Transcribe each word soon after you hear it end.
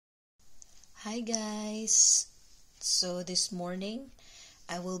Hi guys, so this morning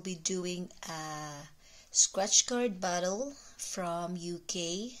I will be doing a scratch card battle from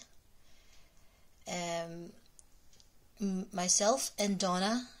UK. Myself and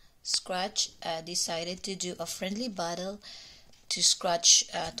Donna Scratch decided to do a friendly battle to scratch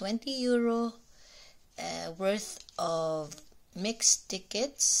 €20 worth of mixed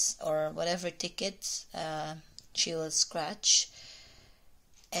tickets or whatever tickets she will scratch,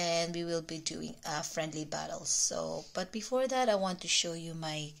 and we will be doing a friendly battle. So but before that, I want to show you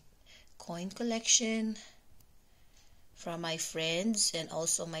my coin collection from my friends and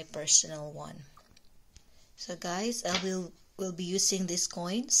also my personal one. So guys, I will be using this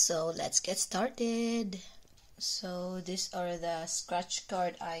coin, so let's get started. So these are the scratch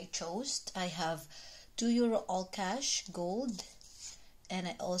card I chose. I have €2 all cash gold, and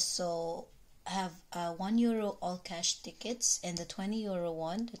I also have €1 all cash tickets, and the €20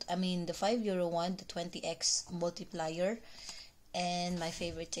 one, the €5 one, the 20x multiplier, and my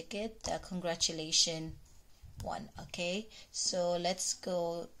favorite ticket, the congratulation one. Okay, so let's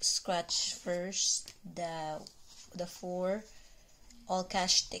go scratch first the 4 all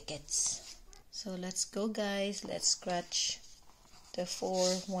cash tickets. So let's go guys, let's scratch the 4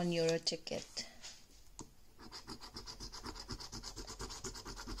 €1 ticket.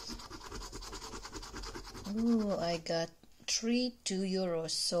 Ooh, I got 3 €2,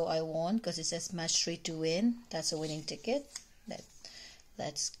 so I won because it says match 3 to win. That's a winning ticket.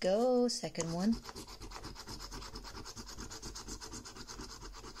 Let's go. Second one.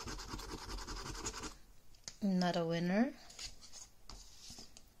 Not a winner.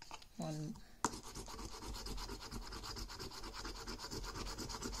 One.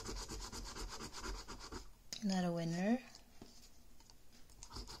 Not a winner.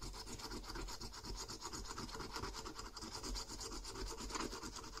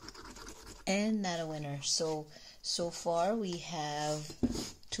 And not a winner. So far we have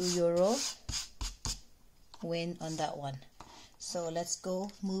 €2 win on that one. So let's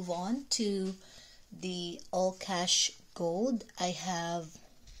go move on to the all cash gold. I have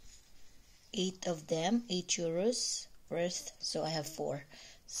 8 of them, €8 worth, so I have 4.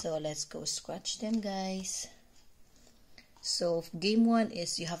 So let's go scratch them guys. So game 1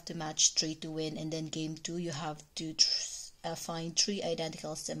 is you have to match 3 to win, and then game 2 you have to find 3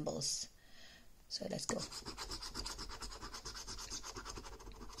 identical symbols. So let's go.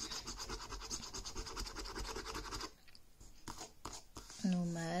 No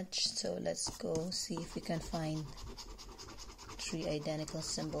match, so let's go see if we can find 3 identical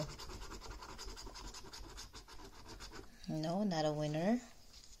symbols. No, not a winner.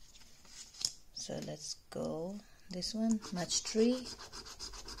 So let's go this one, match 3.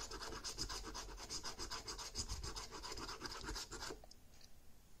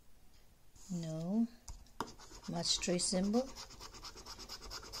 No, match 3 symbol.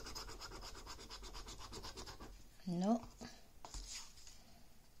 No.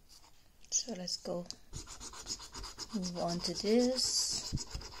 So let's go move on to this.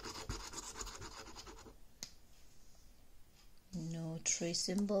 No 3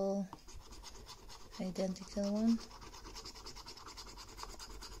 symbol, identical one.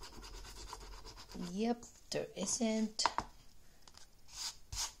 Yep, there isn't.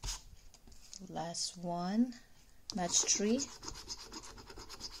 Last one, match 3.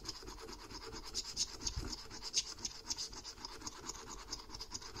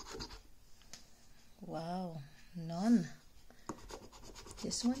 Wow, none.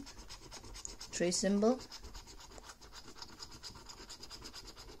 This one, 3 symbol.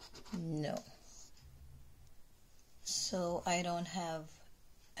 No. So I don't have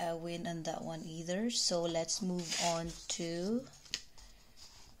a win on that one either. So let's move on to,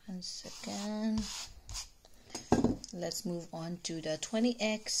 one second. Let's move on to the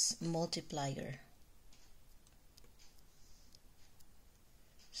 20x multiplier.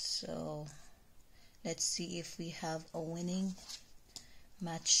 So let's see if we have a winning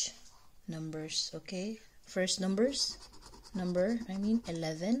match numbers. Okay, first number,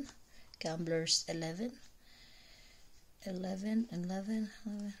 11. Gamblers 11. 11,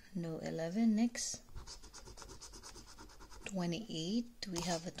 no 11. Next, 28. Do we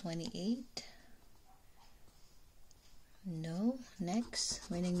have a 28? No. Next,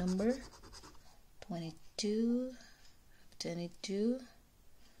 winning number 22. 22.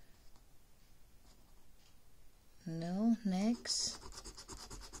 No. Next,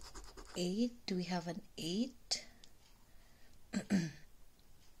 8. Do we have an 8?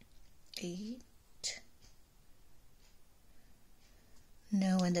 8.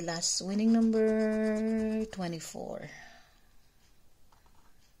 No. And the last winning number 24.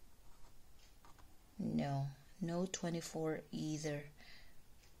 No, no 24 either.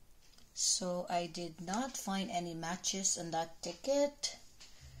 So I did not find any matches on that ticket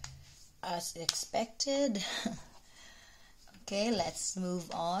as expected. Okay, let's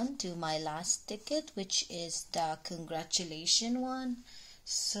move on to my last ticket, which is the congratulation one.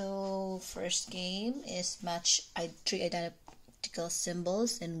 So first game is match 3 identical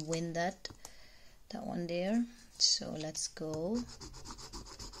symbols and win that one there. So let's go.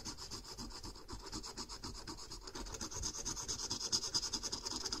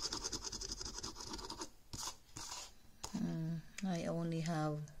 I only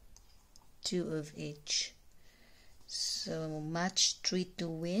have 2 of each. So match 3 to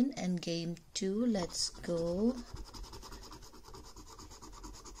win and game 2. Let's go.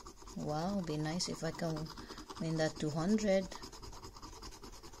 Wow, it'd be nice if I can win that 200.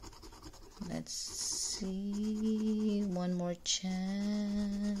 Let's see. One more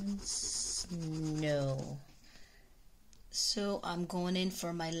chance. No. So I'm going in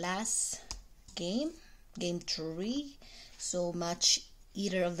for my last game. Game 3. So match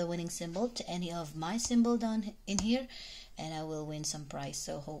either of the winning symbol to any of my symbol down in here and I will win some prize.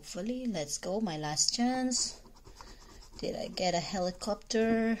 So hopefully, let's go. My last chance. Did I get a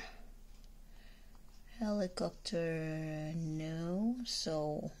helicopter? Helicopter, no.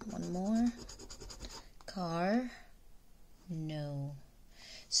 So one more. Car, no.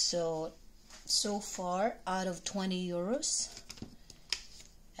 So far out of 20 euros,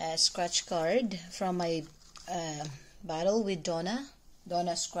 a scratch card from my battle with DONNA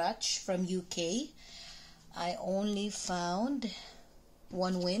Scratch from UK. I only found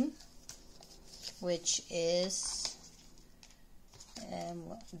one win, which is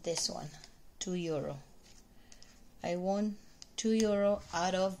this one, €2. I won €2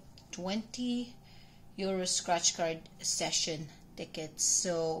 out of 20 euro scratch card session tickets.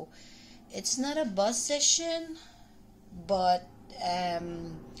 So it's not a bus session, but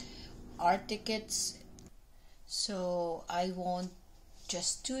our tickets. So I won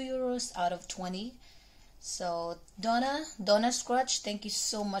just €2 out of 20. So DONNA Scratch, thank you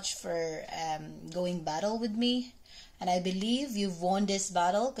so much for going battle with me, and I believe you've won this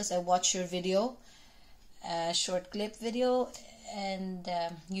battle because I watched your video, short clip video, and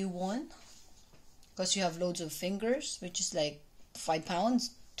you won because you have loads of fingers, which is like 5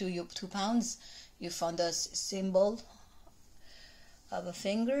 pounds, 2 pounds. You found a symbol of a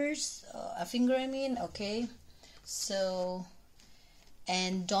finger I mean. Okay, so,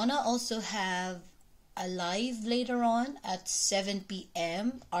 and DONNA also have a live later on at 7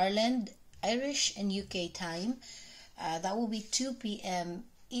 p.m. Ireland, Irish and UK time. That will be 2 p.m.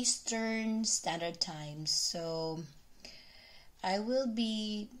 Eastern Standard Time. So I will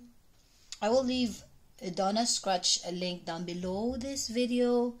leave a DONNA Scratch a link down below this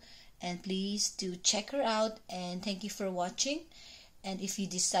video, and please do check her out, and thank you for watching. And if you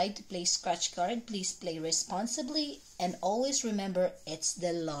decide to play scratch card, please play responsibly, and always remember it's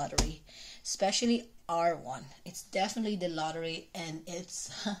the lottery, especially our one. It's definitely the lottery, and it's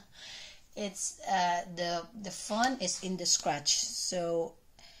the fun is in the scratch. So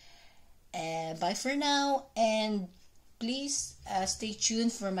bye for now, and please stay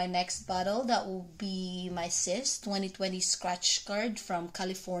tuned for my next battle. That will be my sis 2020 scratch card from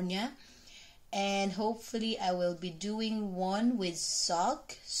California. And hopefully I will be doing one with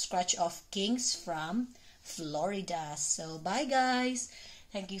Sock, Scratch Off Kings from Florida. So bye guys.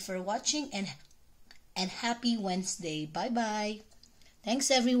 Thank you for watching, and happy Wednesday. Bye bye.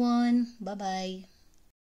 Thanks everyone. Bye bye.